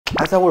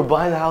thought we're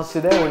buying the house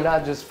today. We're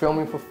not just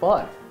filming for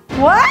fun.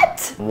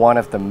 What? One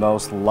of the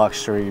most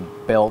luxury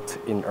built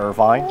in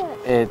Irvine.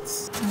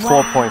 It's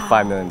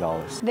 $4.5 million.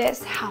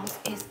 This house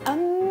is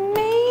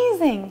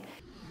amazing.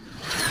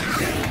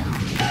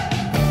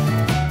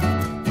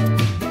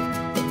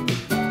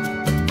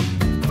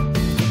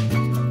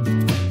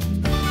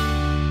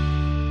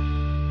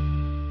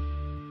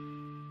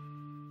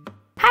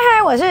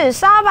 Hi, 我是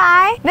沙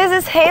白. This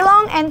is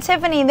Heilong and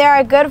Tiffany. They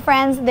are good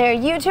friends. They're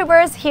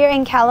YouTubers here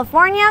in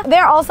California.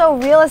 They're also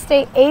real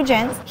estate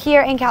agents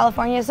here in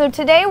California. So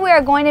today we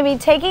are going to be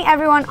taking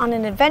everyone on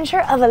an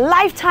adventure of a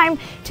lifetime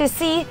to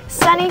see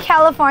sunny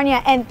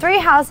California and 3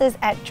 houses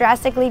at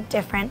drastically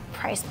different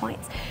price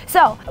points.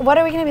 So what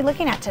are we going to be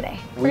looking at today?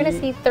 We're going to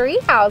see 3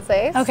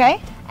 houses. Okay.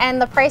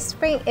 And the price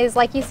point is,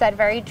 like you said,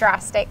 very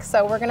drastic.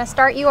 So we're going to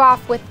start you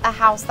off with a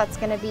house that's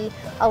going to be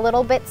a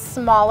little bit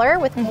smaller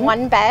with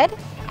 1 bed.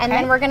 And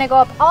then we're gonna go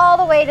up all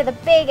the way to the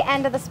big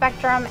end of the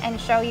spectrum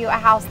and show you a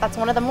house that's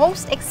one of the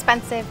most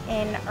expensive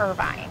in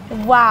Irvine.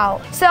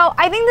 Wow. So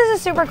I think this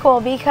is super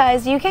cool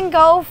because you can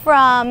go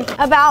from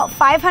about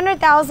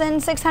 500,000,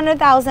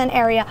 600,000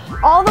 area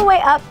all the way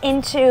up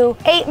into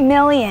 8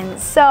 million.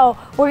 So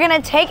we're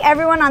gonna take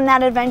everyone on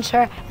that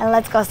adventure and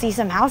let's go see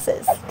some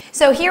houses.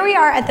 So here we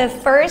are at the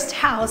first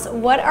house.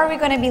 What are we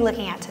gonna be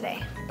looking at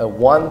today? A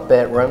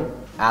 1-bedroom.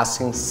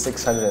 Asking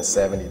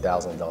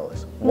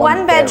 $670,000.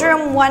 1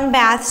 bedroom, 1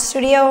 bath,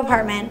 studio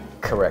apartment.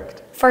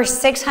 Correct. For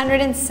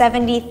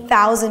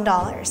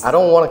 $670,000. I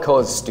don't want to call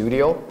it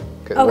studio.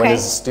 Because when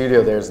it's a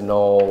studio, there's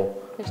no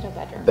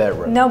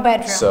bedroom. No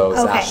bedroom. So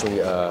it's actually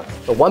a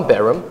 1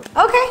 bedroom.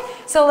 Okay,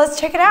 so let's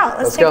check it out.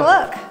 Let's take a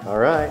look. All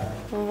right.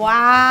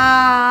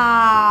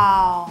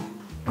 Wow.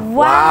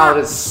 Wow,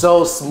 it's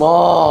so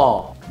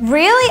small.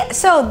 Really?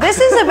 So this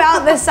is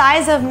about the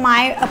size of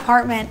my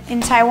apartment in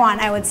Taiwan,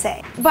 I would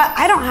say. But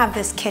I don't have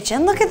this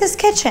kitchen. Look at this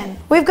kitchen.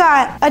 We've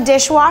got a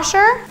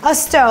dishwasher, a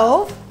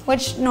stove,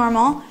 which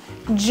normal,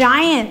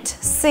 giant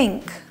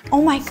sink.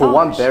 Oh my gosh. For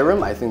 1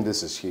 bedroom, I think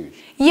this is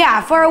huge. Yeah,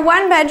 for a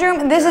 1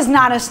 bedroom, this is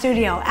not a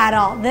studio at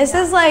all. This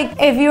is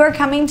like, if you are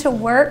coming to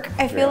work,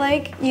 I feel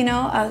like, you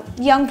know, a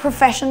young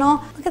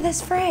professional. Look at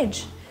this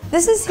fridge.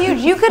 This is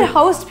huge. You could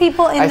host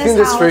people in this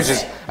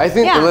house. I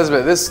think,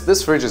 Elizabeth,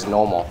 this fridge is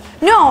normal.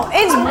 No,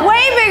 it's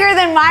way bigger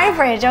than my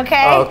fridge,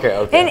 okay? Oh,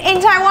 okay. In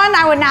Taiwan,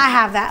 I would not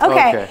have that.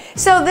 Okay,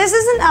 so this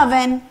is an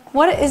oven.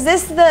 What is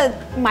this, the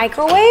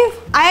microwave?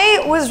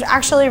 I was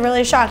actually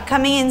really shocked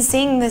coming in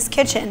seeing this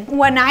kitchen.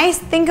 When I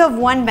think of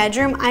 1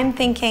 bedroom, I'm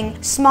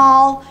thinking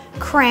small,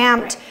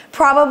 cramped,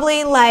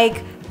 probably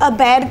like a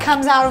bed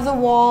comes out of the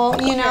wall,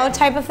 you know,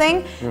 type of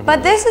thing.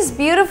 But this is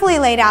beautifully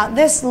laid out.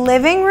 This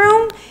living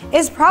room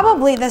is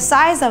probably the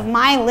size of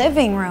my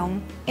living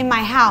room in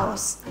my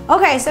house.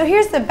 Okay, so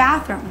here's the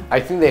bathroom. I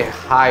think they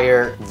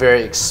hire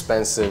very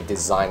expensive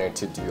designer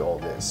to do all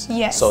this.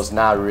 Yes. So it's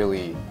not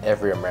really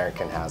every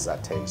American has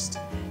that taste.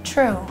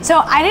 True. So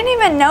I didn't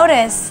even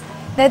notice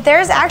that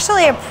there's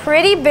actually a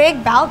pretty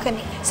big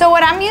balcony. So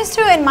what I'm used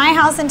to in my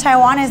house in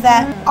Taiwan is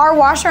that our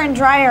washer and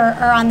dryer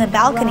are on the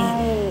balcony.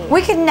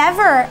 We could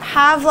never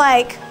have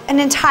like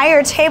an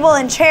entire table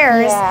and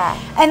chairs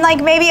and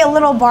like maybe a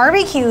little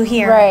barbecue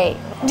here. Right.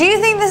 Do you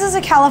think this is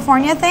a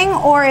California thing,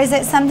 or is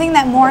it something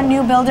that more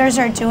new builders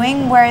are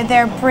doing where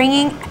they're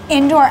bringing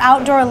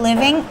indoor-outdoor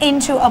living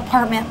into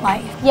apartment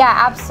life? Yeah,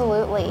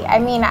 absolutely. I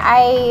mean,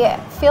 I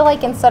feel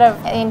like instead of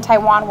in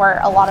Taiwan where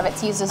a lot of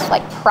it's used as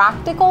like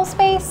practical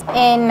space,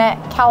 in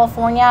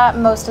California,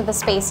 most of the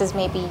spaces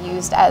may be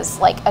used as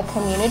like a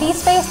community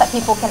space that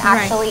people can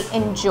actually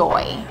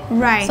enjoy.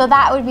 Right. So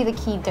that would be the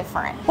key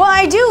difference. Well,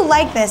 I do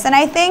like this, and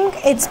I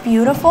think it's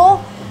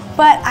beautiful.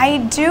 But I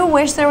do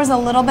wish there was a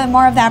little bit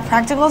more of that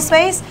practical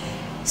space.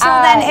 So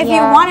then if you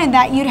wanted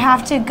that, you'd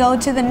have to go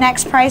to the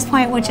next price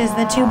point, which is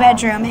the 2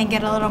 bedroom, and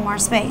get a little more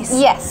space.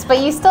 Yes, but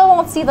you still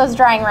won't see those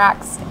drying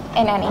racks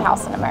in any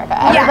house in America.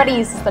 Everybody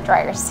uses the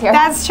dryers here.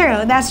 That's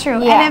true, that's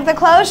true. Yeah. And if the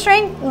clothes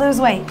shrink,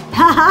 lose weight.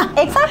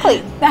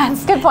 Exactly.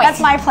 That's good point.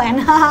 That's my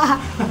plan.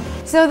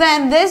 So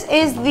then this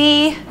is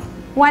the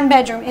 1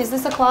 bedroom. Is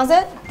this a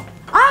closet?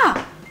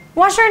 Ah,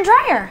 washer and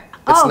dryer.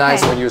 It's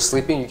nice when you're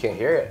sleeping, you can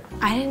hear it.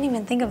 I didn't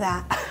even think of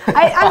that.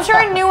 I'm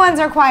sure new ones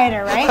are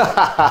quieter, right?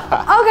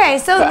 Okay,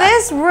 so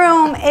this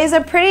room is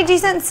a pretty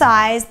decent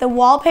size. The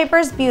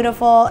wallpaper's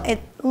beautiful. It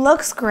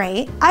looks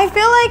great. I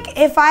feel like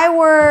if I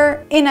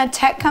were in a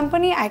tech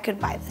company, I could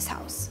buy this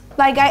house.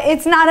 Like,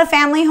 it's not a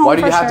family home for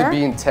sure. Why do you have to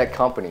be in tech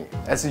company?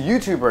 As a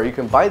YouTuber, you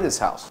can buy this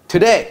house.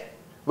 Today,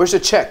 where's the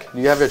check? Do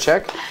you have your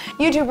check?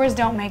 YouTubers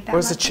don't make that much.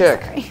 Where's the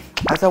check?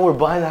 I thought we're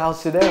buying the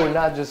house today. We're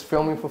not just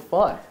filming for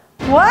fun.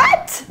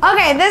 What?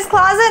 Okay, this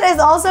closet is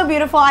also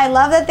beautiful. I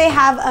love that they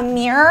have a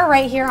mirror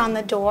right here on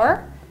the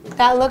door.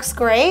 That looks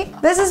great.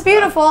 This is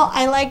beautiful.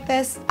 I like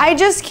this. I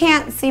just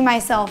can't see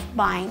myself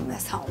buying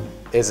this home.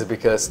 Is it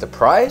because the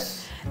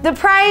price? The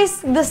price,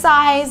 the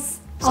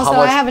size. Also,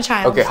 I have a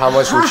child. Okay, how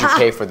much would you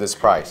pay for this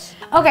price?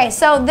 Okay,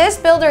 so this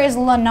builder is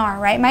Lennar,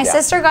 right? My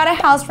sister got a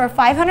house for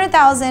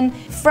 $500,000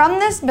 from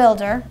this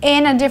builder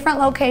in a different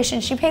location.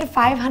 She paid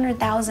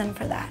 $500,000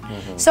 for that.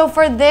 So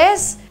for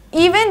this,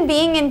 Even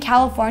being in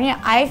California,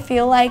 I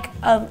feel like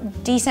a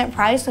decent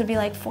price would be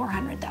like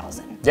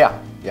 $400,000. Yeah,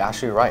 you're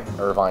actually right.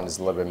 Irvine is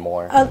a little bit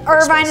more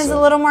Irvine is a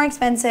little more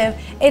expensive.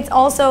 It's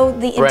also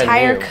the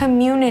entire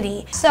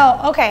community. So,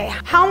 okay,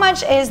 how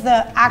much is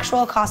the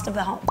actual cost of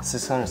the home?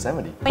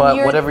 $670.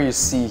 But whatever you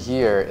see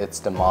here, it's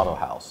the model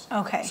house.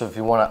 Okay. So if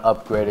you want to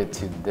upgrade it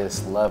to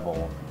this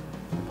level,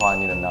 you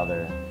probably need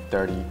another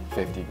 30,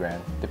 50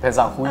 grand. Depends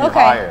on who you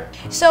hire.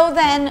 So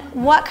then,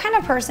 what kind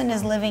of person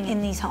is living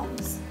in these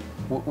homes?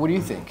 What do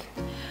you think?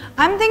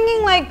 I'm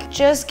thinking like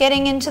just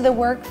getting into the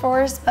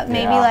workforce, but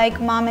maybe like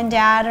mom and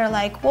dad are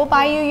like, we'll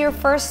buy you your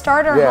first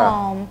starter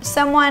home.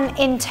 Someone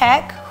in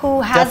tech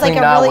who has definitely like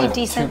a not really with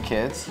decent 2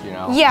 kids, you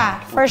know. Yeah,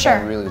 for sure.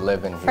 Can't really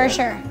live in here. For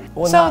sure.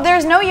 Well, so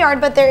there's no yard,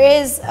 but there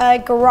is a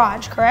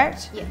garage,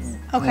 correct? Yes.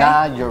 Okay.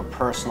 Not your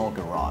personal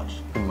garage.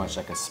 Pretty much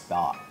like a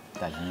spot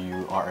that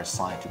you are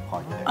assigned to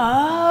park there.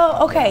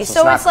 Oh, okay.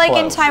 So it's like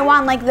in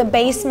Taiwan, like the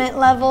basement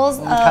levels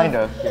of... Kind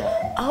of,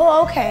 yeah.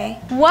 Oh, okay.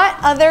 What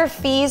other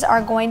fees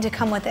are going to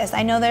come with this?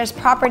 I know there's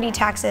property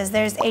taxes,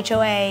 there's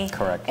HOA.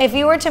 Correct. If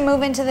you were to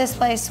move into this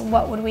place,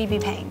 what would we be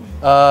paying?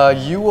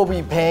 You will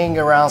be paying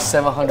around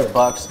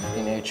 $700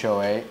 in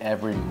HOA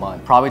every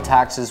month. Property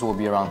taxes will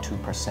be around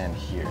 2%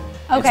 here.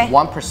 Okay. It's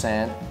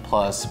 1%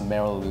 plus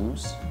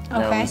Meryl-Lose.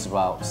 Okay. Is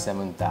about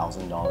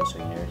 $7,000 a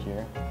year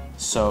here.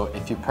 So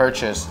if you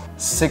purchase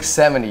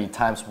 $670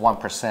 times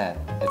 1%,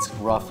 it's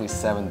roughly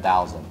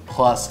 $7,000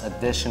 plus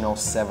additional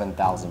 $7,000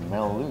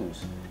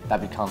 Meryl-Lose.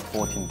 That becomes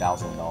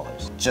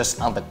 $14,000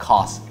 just on the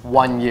cost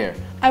 1 year.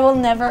 I will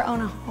never own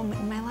a home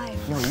in my life.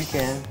 No, you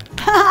can.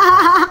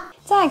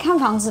 在看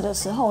房子的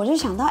时候，我就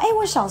想到，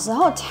我小时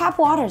候 tap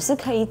water 是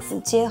可以直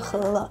接喝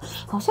了，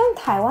好像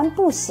台湾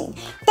不行。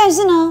但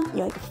是呢，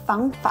有一个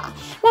方法。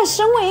那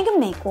身为一个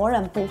美国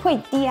人，不会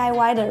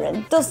DIY 的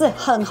人都是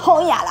很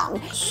厚亚郎，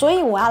所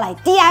以我要来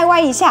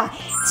DIY 一下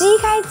即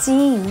开即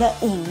饮的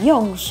饮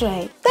用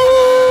水。噔！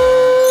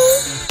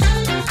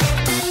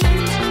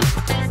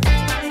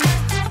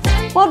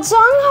我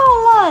装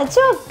好了，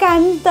就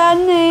干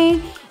灯呢。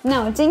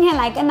那我今天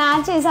来跟大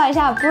家介绍一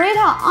下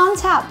BRITA On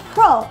Tap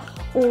Pro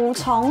 5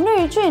重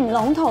滤菌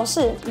龙头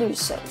式滤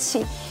水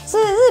器，是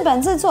日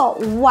本制作，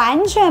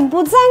完全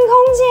不占空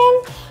间，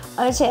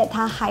而且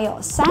它还有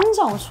3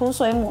种出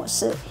水模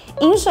式，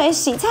饮水、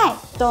洗菜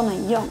都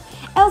能用。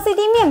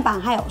LCD 面板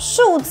还有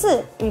数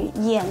字与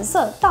颜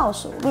色倒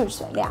数滤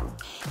水量，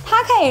它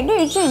可以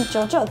滤菌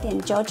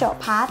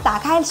99.99%，打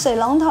开水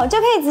龙头就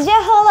可以直接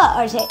喝了，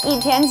而且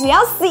1天只要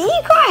11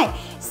块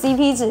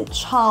 ，CP 值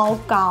超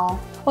高。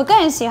我个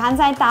人喜欢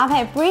再搭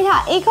配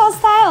BRITA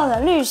Ecostyle 的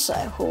滤水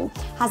壶，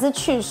它是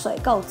去水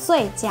垢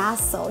最佳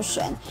首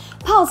选，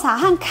泡茶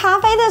和咖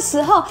啡的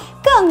时候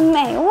更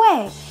美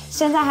味。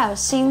现在还有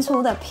新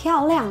出的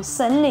漂亮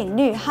森林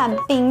绿和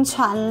冰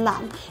川蓝，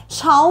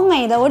超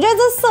美的，我觉得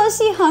这色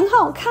系很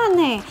好看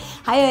呢。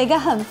还有一个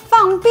很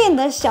方便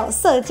的小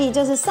设计，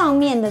就是上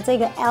面的这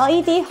个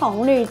LED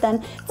红绿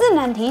灯，智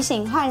能提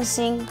醒换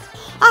新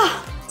啊，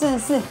真的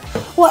是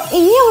我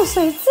饮用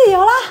水自由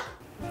啦。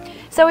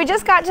So we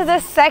just got to the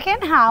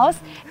second house,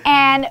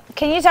 and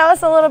can you tell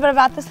us a little bit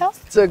about this house?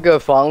 这个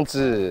房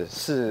子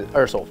是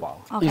2手房，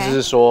 意思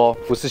是说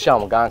不是像我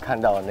们刚刚看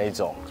到的那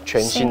种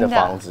全新的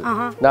房子。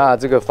那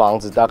这个房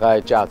子大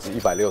概价值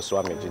160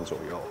万美金左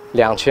右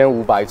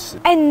，2500尺。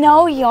And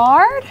no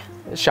yard?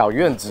 小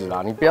院子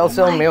啦，你不要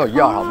这样没有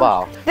yard好不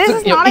好？ This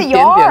is 有 not a 一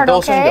点 yard, 点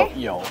都是 okay?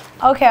 有。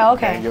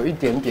Okay. 有一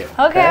点点。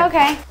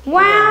Okay.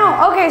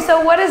 Wow. Okay,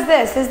 so what is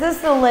this? Is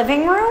this the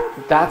living room?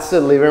 That's the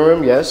living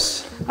room,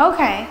 yes.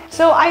 Okay.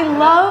 So I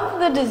love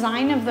the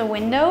design of the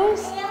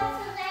windows,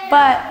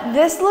 but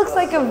this looks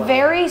like a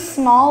very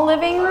small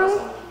living room,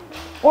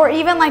 or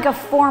even like a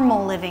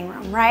formal living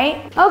room,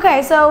 right?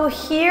 Okay, so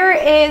here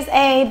is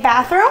a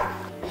bathroom.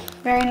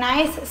 Very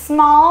nice,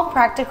 small,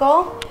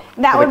 practical.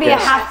 That would be a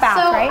half bath,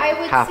 so right? I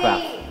would half say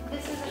bath.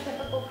 This is a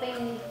typical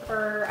thing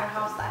for a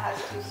house that has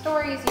 2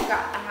 stories. You've got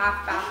a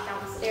half bath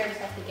downstairs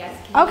that the guests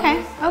can use.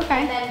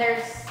 Okay. And then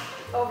there's,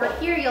 over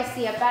here you'll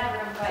see a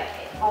bedroom, but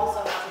it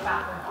also has a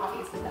bathroom.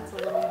 Obviously that's a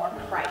little more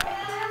private.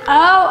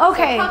 Oh,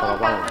 okay. So public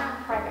bathroom,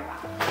 private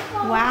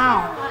bathroom.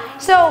 Wow.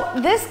 So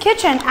this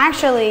kitchen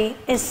actually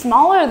is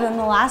smaller than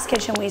the last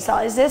kitchen we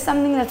saw. Is this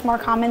something that's more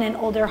common in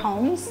older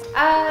homes?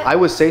 I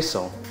would say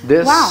so.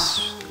 This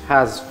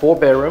has 4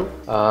 bedroom,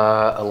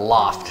 a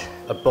loft,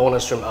 a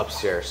bonus room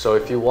upstairs. So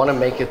if you want to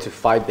make it to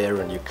 5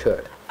 bedroom, you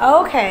could.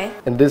 Okay.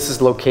 And this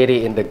is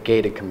located in the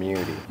gated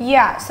community.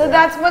 Yeah, so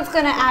that's what's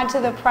going to add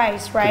to the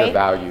price, right?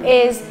 value.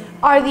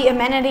 Are the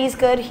amenities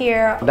good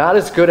here? Not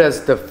as good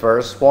as the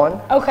first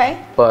one, Okay.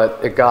 but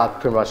it got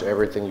pretty much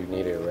everything you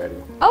needed already.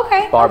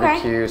 Okay.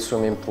 Barbecue,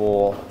 swimming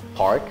pool,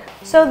 park.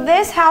 So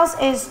this house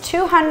is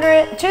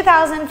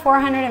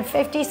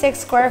 2,456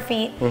 square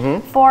feet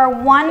for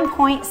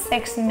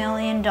 $1.6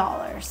 million.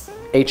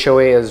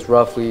 HOA is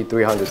roughly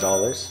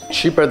 $300,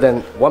 cheaper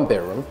than 1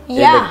 bedroom in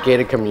the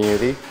gated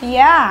community.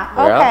 Yeah,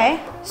 okay.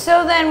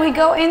 So then we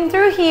go in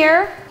through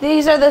here.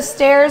 These are the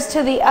stairs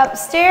to the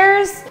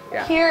upstairs.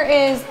 Yeah. Here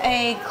is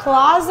a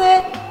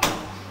closet.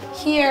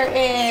 Here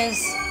is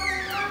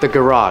The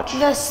garage.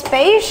 The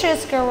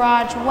spacious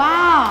garage,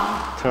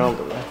 wow. Turn on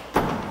the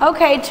light.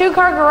 Okay,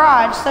 2-car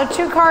garage, so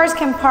 2 cars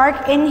can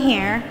park in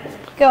here.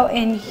 Go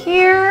in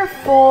here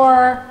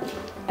for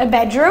a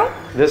bedroom.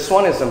 This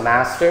one is a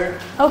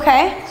master.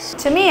 Okay,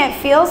 to me it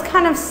feels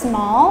kind of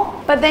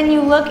small, but then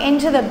you look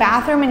into the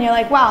bathroom and you're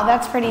like, wow,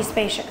 that's pretty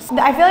spacious.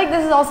 I feel like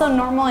this is also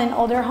normal in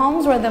older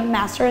homes where the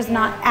master is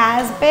not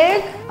as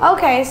big.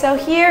 Okay, so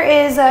here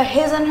is a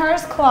his and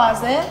hers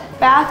closet,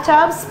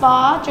 bathtub,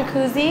 spa,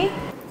 jacuzzi,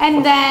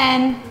 and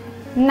then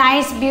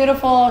nice,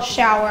 beautiful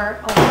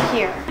shower over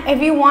here. If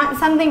you want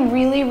something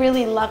really,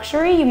 really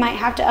luxury, you might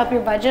have to up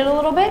your budget a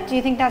little bit. Do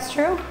you think that's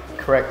true?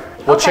 Correct.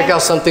 We'll check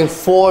out something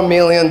 $4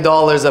 million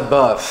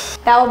above.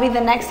 That will be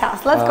the next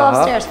house. Let's go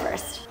upstairs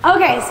first.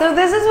 Okay, so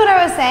this is what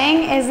I was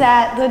saying, is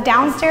that the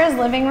downstairs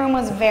living room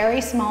was very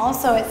small,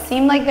 so it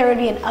seemed like there would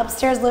be an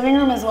upstairs living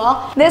room as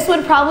well. This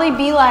would probably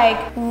be like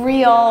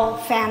real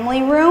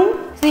family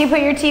room. So you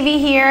put your TV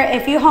here.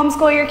 If you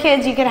homeschool your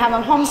kids, you could have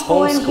them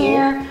homeschool in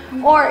here.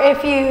 Or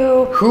if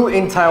you... Who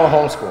in Taiwan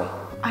homeschool?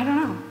 I don't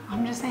know.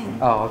 I'm just saying.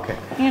 Oh, okay.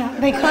 You know,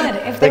 they could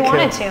if they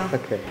wanted to.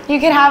 Okay. You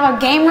could have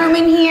a game room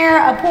in here,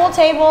 a pool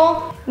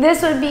table.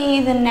 This would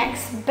be the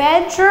next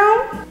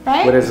bedroom,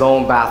 right? With his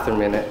own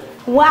bathroom in it.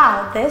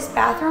 Wow, this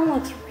bathroom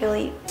looks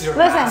really... Your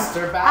Listen,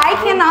 master bathroom?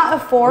 I cannot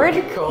afford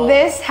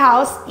this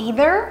house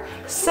either.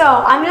 So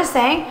I'm just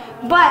saying,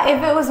 but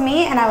if it was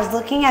me and I was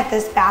looking at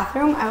this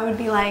bathroom, I would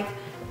be like,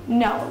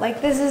 no,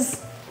 like this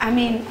is, I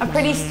mean, a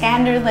pretty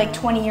standard like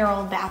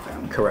 20-year-old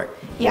bathroom. Correct.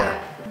 Yeah.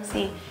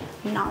 See,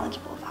 I'm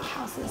knowledgeable about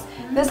houses.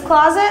 This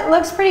closet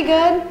looks pretty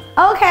good.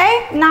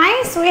 Okay,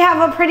 nice. We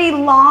have a pretty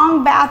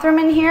long bathroom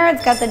in here.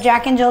 It's got the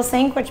Jack and Jill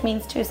sink, which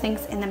means 2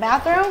 sinks in the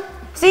bathroom.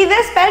 See,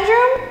 this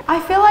bedroom, I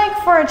feel like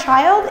for a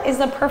child is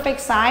the perfect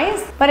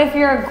size, but if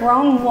you're a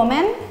grown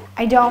woman,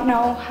 I don't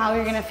know how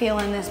you're gonna feel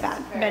in this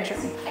bedroom. I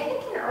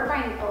think in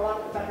Irvine, a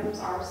lot of the bedrooms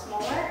are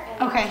smaller,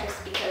 and Okay.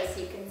 just because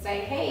you can say,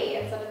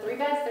 hey, instead of 3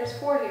 beds, there's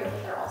 4 here,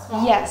 but they're all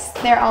small. Yes,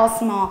 they're all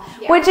small,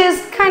 Yeah. which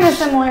is kind of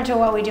similar to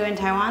what we do in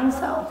Taiwan,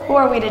 so who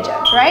are we to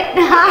judge, right?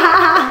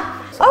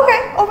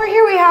 Okay, over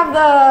here we have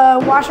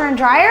the washer and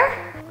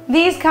dryer.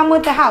 These come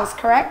with the house,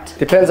 correct?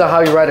 Depends on how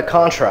you write a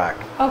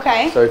contract.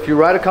 Okay, So if you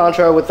write a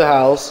contract with the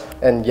house,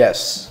 and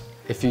yes,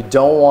 if you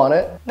don't want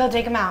it, they'll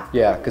take them out.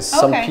 yeah, because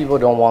some Okay. people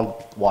don't want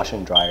washer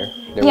and dryer.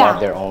 They Yeah. want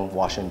their own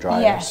washer and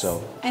dryer. Yes.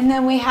 So And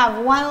then we have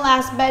one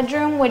last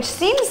bedroom, which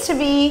seems to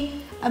be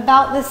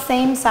about the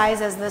same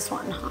size as this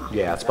one, huh?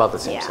 yeah, it's about the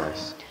same Yeah.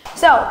 size.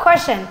 So,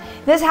 question.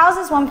 This house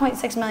is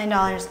 $1.6 million.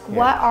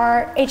 What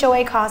are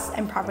HOA costs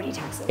and property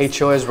taxes?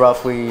 HOA is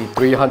roughly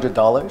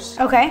 $300.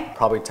 Okay.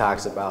 Probably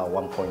tax about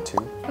 1.2,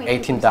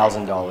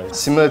 $18,000.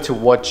 Similar to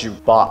what you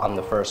bought on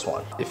the first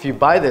one. If you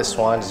buy this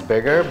one, it's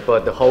bigger,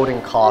 but the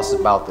holding cost is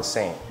about the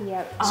same.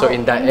 Yep. So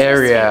in that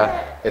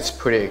area, it's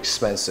pretty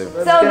expensive.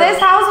 So this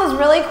house was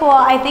really cool.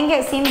 I think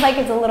it seems like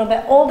it's a little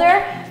bit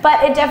older,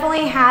 but it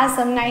definitely has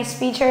some nice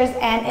features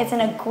and it's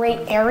in a great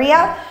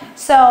area.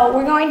 So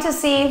we're going to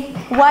see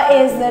what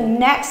is the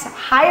next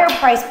higher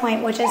price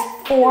point, which is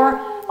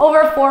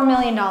over $4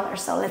 million.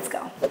 So let's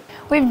go.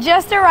 We've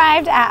just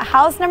arrived at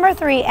house number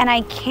 3 and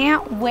I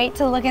can't wait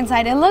to look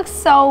inside. It looks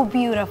so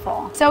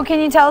beautiful. So can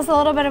you tell us a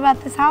little bit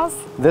about this house?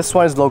 This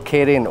one is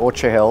located in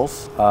Orchard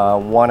Hills,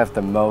 one of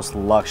the most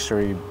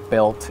luxury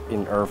built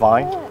in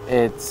Irvine.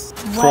 It's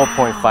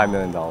 $4.5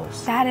 million.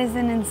 That is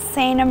an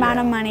insane amount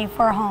of money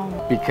for a home.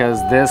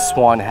 Because this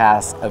one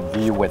has a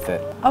view with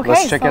it. Okay,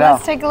 let's check so it out.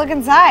 let's take a look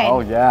inside.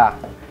 Oh yeah.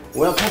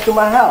 Welcome to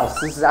my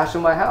house. This is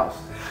actually my house.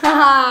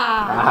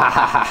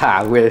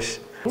 I wish.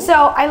 So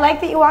I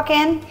like that you walk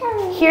in.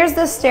 Here's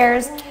the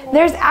stairs.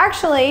 There's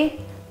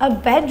actually a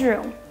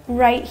bedroom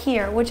right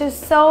here, which is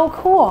so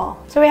cool.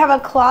 So we have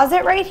a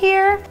closet right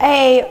here,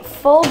 a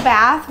full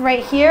bath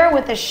right here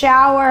with a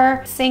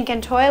shower, sink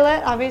and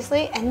toilet,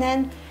 obviously. And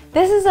then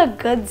this is a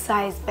good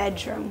sized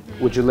bedroom.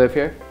 Would you live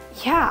here?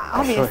 Yeah,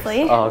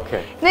 obviously. Oh,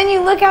 okay. Then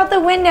you look out the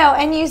window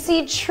and you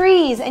see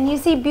trees and you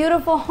see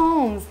beautiful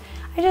homes.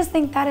 I just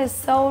think that is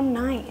so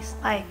nice.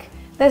 Like,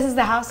 this is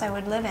the house I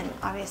would live in,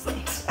 obviously.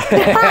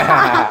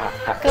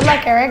 Good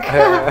luck, Eric.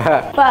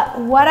 But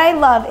what I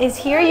love is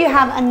here you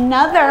have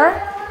another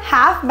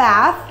half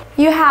bath.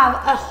 You have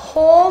a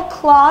whole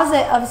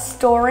closet of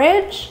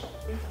storage.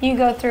 You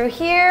go through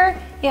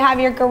here, you have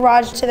your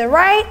garage to the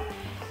right,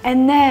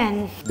 and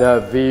then the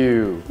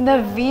view.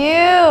 The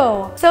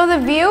view. So the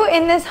view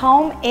in this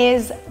home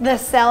is the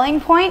selling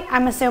point,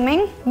 I'm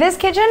assuming. This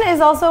kitchen is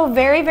also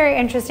very, very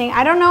interesting.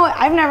 I don't know,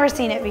 I've never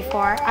seen it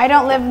before. I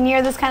don't live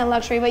near this kind of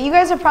luxury, but you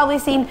guys have probably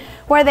seen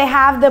where they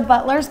have the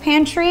butler's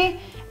pantry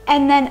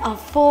and then a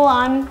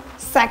full-on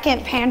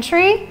second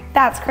pantry.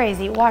 That's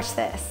crazy, watch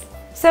this.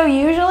 So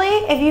usually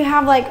if you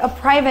have like a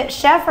private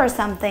chef or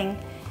something,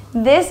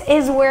 this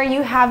is where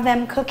you have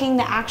them cooking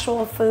the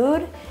actual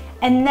food,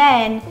 and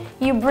then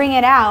you bring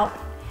it out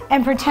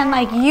and pretend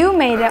like you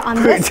made it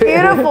on this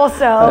beautiful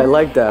stove. I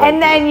like that.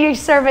 And then you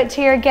serve it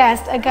to your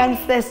guest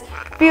against this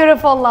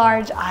beautiful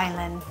large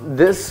island.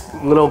 This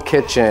little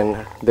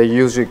kitchen, they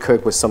usually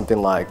cook with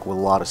something like with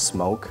a lot of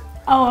smoke.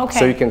 Oh, okay.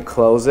 So you can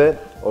close it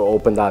or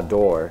open that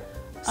door.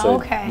 So,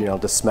 Okay. you know,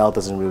 the smell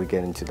doesn't really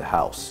get into the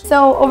house.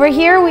 So over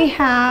here we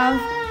have,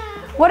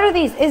 what are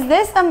these? Is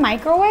this a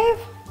microwave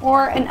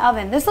or an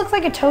oven? This looks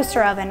like a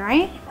toaster oven,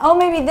 right? Oh,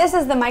 maybe this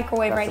is the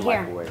microwave right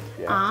here. Microwave,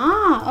 yeah.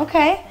 Ah,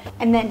 okay.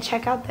 And then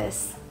check out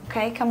this.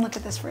 Okay, come look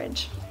at this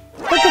fridge.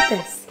 Look at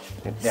this.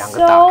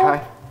 So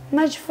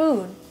much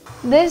food.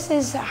 This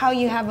is how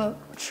you have a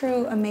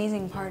true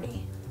amazing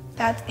party.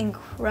 That's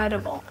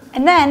incredible.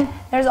 And then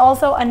there's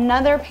also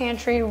another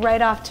pantry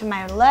right off to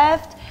my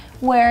left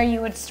where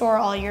you would store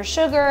all your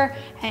sugar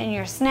and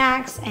your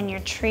snacks and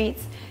your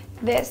treats.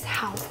 This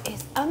house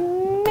is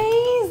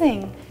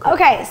amazing.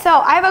 Okay, so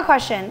I have a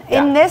question.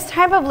 Yeah. In this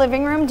type of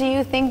living room, do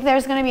you think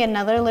there's gonna be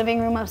another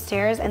living room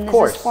upstairs and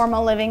this is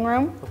formal living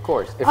room? Of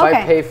course. If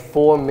Okay. I pay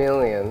 $5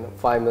 million,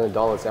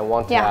 I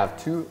want to Yeah. have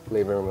 2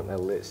 living rooms at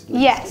least.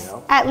 Yes, You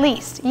know? at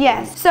least,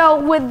 yes. So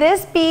would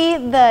this be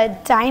the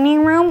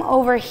dining room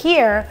over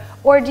here,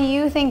 or do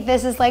you think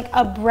this is like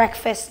a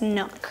breakfast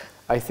nook?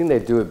 I think they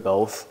do it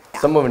both.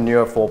 Some of the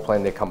newer floor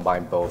plan, they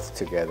combine both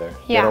together.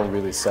 Yeah. They don't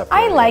really separate.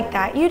 I like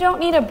that. You don't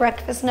need a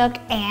breakfast nook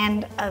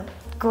and a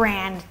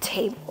grand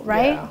table,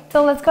 right? Yeah.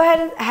 So let's go ahead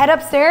and head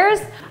upstairs.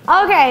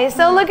 Okay,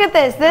 so look at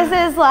this. This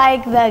is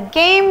like the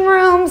game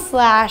room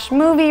 /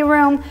 movie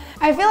room.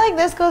 I feel like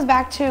this goes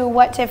back to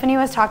what Tiffany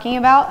was talking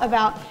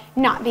about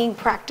not being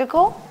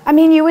practical. I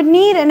mean, you would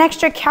need an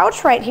extra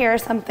couch right here or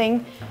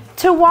something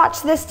to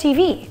watch this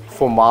TV.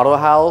 For model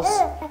house,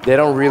 they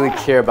don't really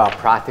care about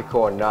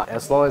practical or not,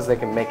 as long as they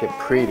can make it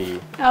pretty.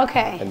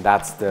 Okay. And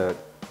that's their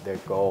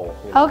goal.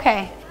 You know?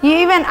 Okay.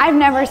 I've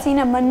never seen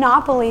a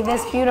Monopoly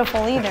this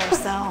beautiful either,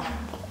 so.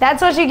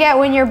 That's what you get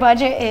when your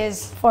budget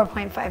is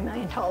 $4.5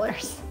 million.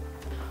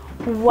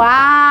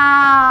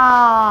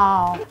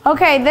 Wow.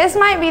 Okay, this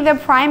might be the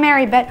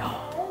primary bed.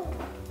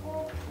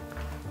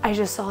 I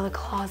just saw the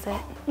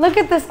closet. Look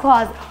at this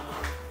closet.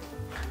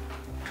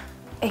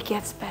 It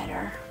gets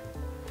better.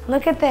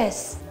 Look at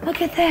this.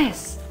 Look at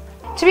this.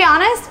 To be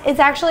honest, it's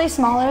actually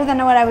smaller than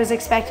what I was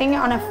expecting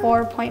on a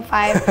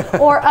 4.5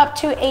 or up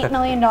to $8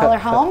 million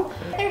home.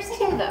 There's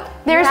 2 though.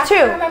 There's you have 2.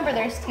 To remember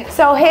there's 2.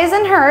 So his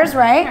and hers,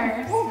 right?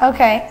 Hers.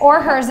 Okay, or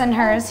hers and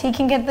hers. He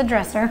can get the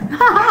dresser.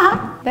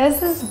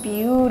 This is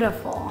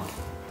beautiful.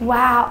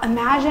 Wow,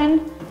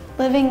 imagine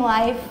living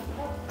life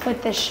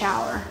with this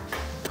shower.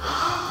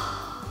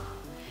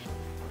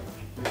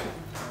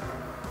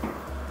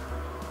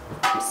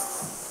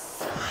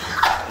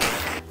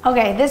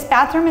 Okay, this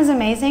bathroom is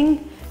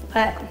amazing,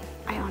 but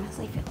I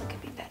honestly feel it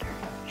could be better.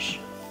 Shh.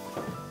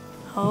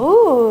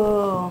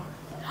 Oh.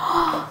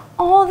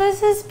 Oh,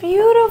 this is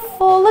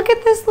beautiful. Look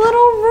at this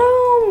little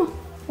room.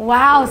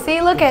 Wow,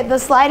 see, look at the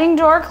sliding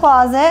door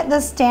closet,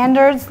 the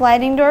standard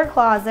sliding door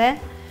closet,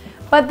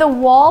 but the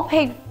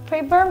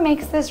wallpaper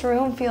makes this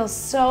room feel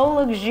so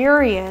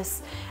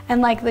luxurious.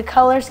 And like the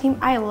color scheme,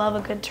 I love a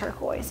good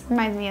turquoise.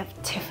 Reminds me of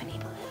Tiffany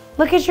blue.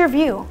 Look at your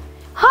view.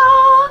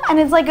 Ah, and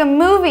it's like a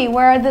movie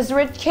where there's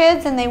rich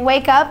kids and they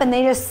wake up and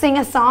they just sing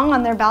a song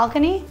on their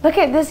balcony. Look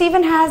at this,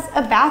 even has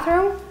a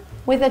bathroom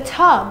with a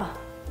tub.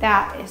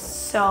 That is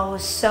so,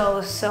 so,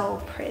 so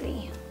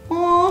pretty.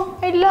 Oh,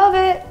 I love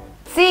it.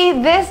 See,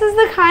 this is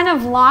the kind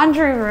of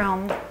laundry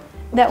room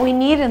that we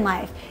need in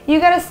life. You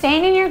got a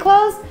stain in your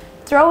clothes,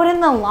 throw it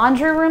in the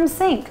laundry room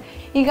sink.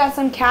 You got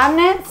some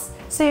cabinets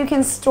so you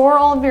can store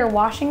all of your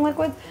washing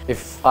liquids.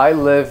 If I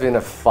live in a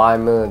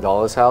 $5 million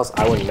house,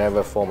 I would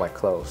never fold my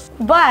clothes.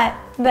 But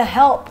the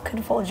help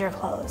could fold your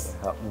clothes.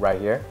 Right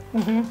here?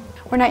 Mm-hmm.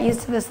 We're not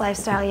used to this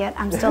lifestyle yet.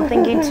 I'm still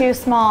thinking too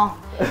small.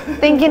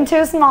 Thinking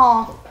too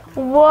small.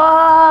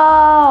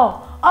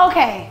 Whoa.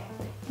 Okay.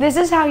 This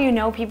is how you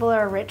know people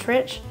are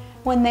rich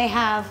when they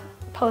have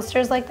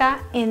posters like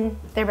that in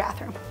their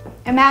bathroom.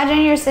 Imagine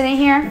you're sitting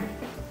here,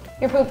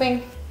 you're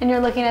pooping, and you're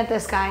looking at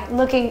this guy,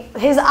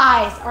 his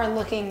eyes are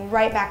looking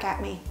right back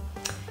at me.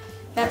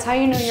 That's how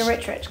you know you're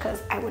rich,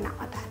 because I would not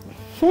want that.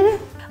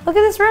 Look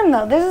at this room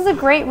though, this is a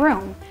great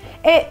room.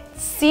 It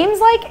seems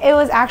like it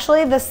was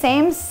actually the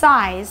same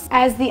size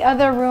as the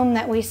other room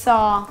that we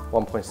saw.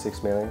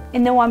 1.6 million.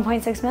 In the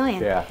 1.6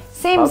 million. Yeah.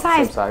 Same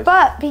size,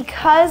 but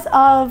because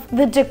of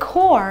the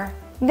decor,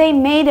 they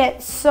made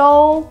it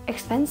so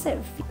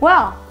expensive.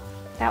 Well,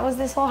 that was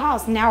this whole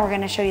house. Now we're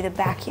gonna show you the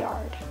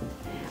backyard.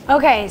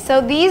 Okay,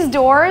 so these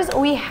doors,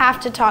 we have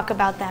to talk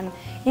about them.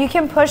 You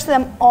can push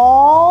them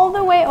all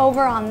the way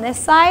over on this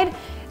side.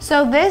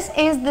 So this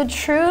is the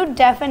true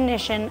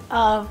definition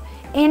of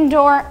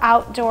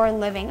indoor-outdoor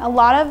living. A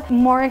lot of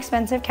more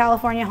expensive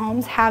California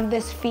homes have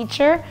this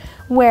feature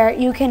where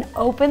you can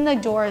open the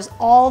doors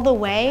all the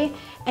way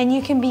and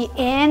you can be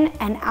in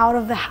and out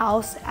of the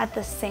house at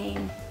the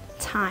same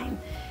time.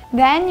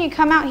 Then you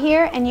come out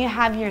here and you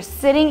have your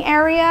sitting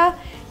area.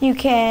 You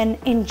can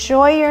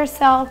enjoy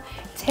yourself,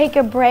 take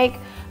a break.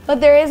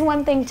 But there is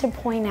one thing to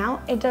point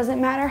out. It doesn't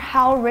matter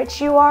how rich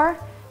you are,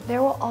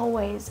 there will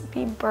always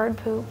be bird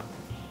poop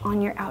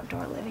on your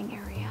outdoor living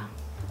area.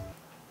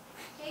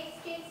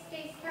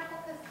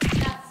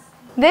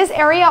 This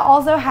area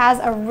also has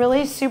a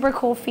really super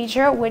cool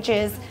feature, which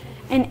is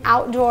an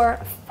outdoor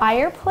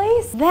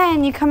fireplace.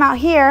 Then you come out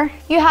here,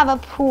 you have a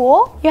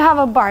pool, you have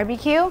a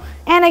barbecue,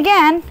 and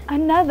again,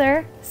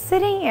 another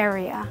sitting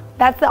area.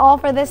 That's all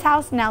for this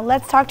house. Now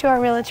let's talk to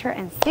our realtor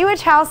and see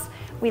which house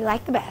we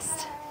like the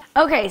best.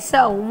 Okay,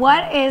 so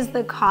what is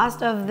the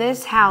cost of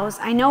this house?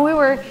 I know we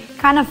were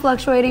kind of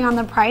fluctuating on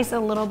the price a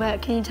little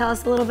bit. Can you tell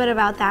us a little bit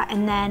about that?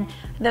 And then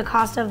the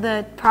cost of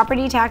the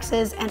property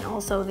taxes and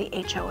also the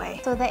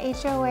HOA. So the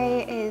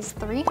HOA is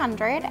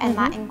 $300, and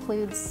that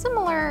includes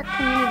similar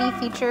community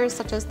features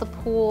such as the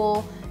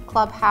pool,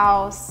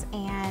 clubhouse,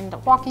 and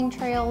walking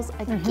trails,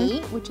 a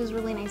gate, which is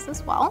really nice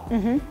as well.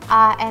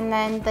 And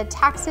then the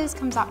taxes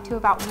comes out to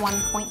about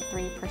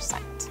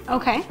 1.3%.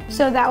 Okay,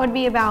 so that would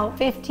be about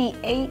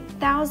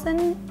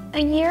 $58,000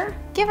 a year?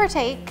 Give or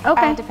take,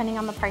 depending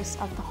on the price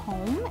of the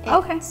home.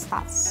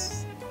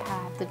 That's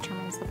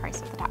determines the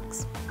price of the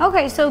tax.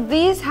 Okay, so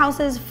these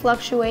houses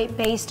fluctuate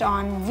based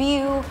on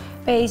view,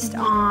 based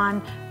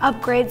on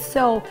upgrades.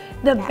 So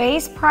the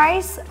base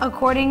price,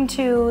 according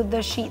to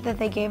the sheet that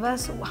they gave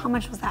us, how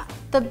much was that?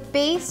 The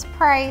base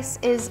price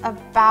is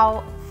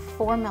about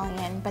 $4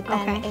 million, but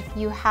then if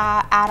you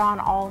add on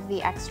all of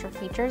the extra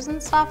features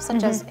and stuff,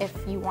 such as if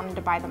you wanted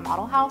to buy the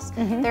model house,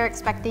 they're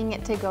expecting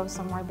it to go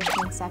somewhere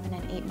between 7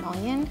 and 8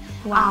 million.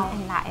 Wow.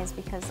 And that is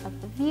because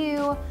of the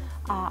view,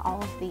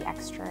 all of the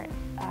extra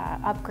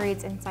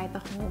upgrades inside the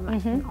home,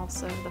 and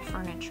also the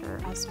furniture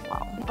as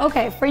well.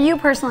 Okay, for you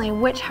personally,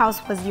 which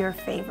house was your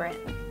favorite?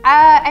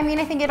 I mean,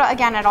 I think it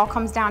all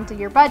comes down to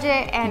your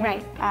budget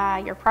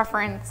and your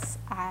preference.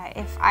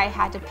 If I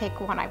had to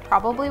pick one, I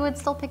probably would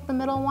still pick the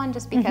middle one,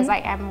 just because I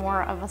am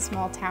more of a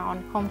small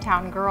town,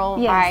 hometown girl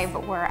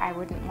vibe, where I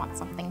wouldn't want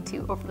something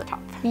too over the top.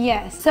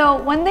 Yes.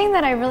 So one thing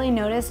that I really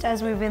noticed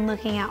as we've been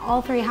looking at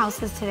all three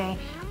houses today,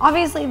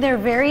 obviously they're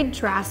very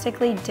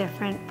drastically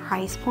different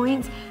price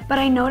points, but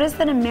I noticed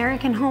that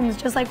American homes,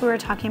 just like we were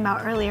talking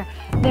about earlier,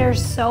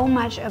 there's so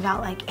much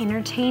about like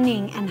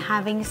entertaining and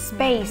having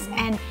space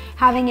and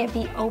having it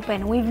be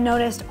open. We've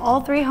noticed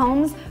all three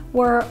homes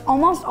were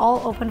almost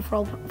all open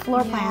floor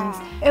plans.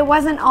 It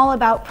wasn't all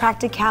about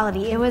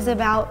practicality. It was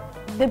about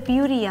the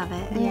beauty of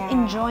it and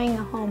enjoying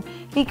the home.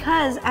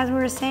 Because as we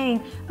were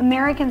saying,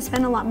 Americans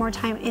spend a lot more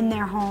time in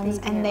their homes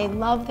and they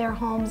love their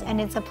homes,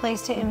 and it's a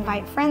place to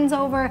invite friends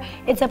over.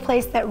 It's a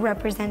place that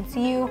represents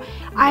you.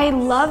 I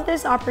love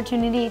this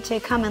opportunity to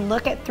come and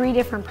look at three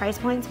different price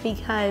points,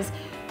 because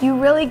you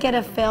really get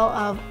a feel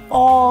of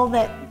all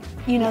that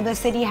the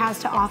city has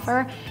to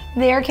offer.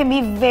 There can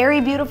be very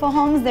beautiful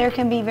homes, there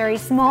can be very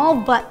small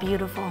but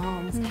beautiful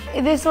homes.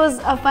 This was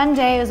a fun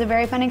day, it was a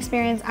very fun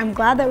experience. I'm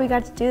glad that we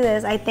got to do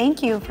this. I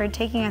thank you for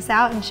taking us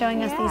out and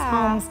showing us these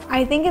homes.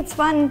 I think it's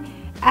fun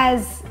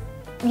as,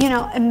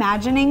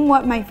 imagining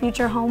what my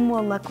future home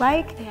will look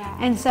like.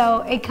 And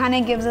so it kind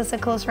of gives us a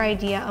closer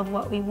idea of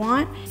what we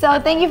want. So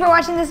thank you for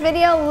watching this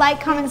video.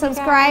 Like, comment,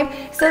 subscribe.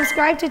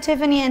 Subscribe to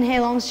Tiffany and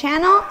Haylong's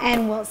channel,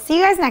 and we'll see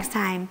you guys next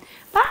time.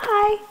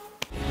 Bye.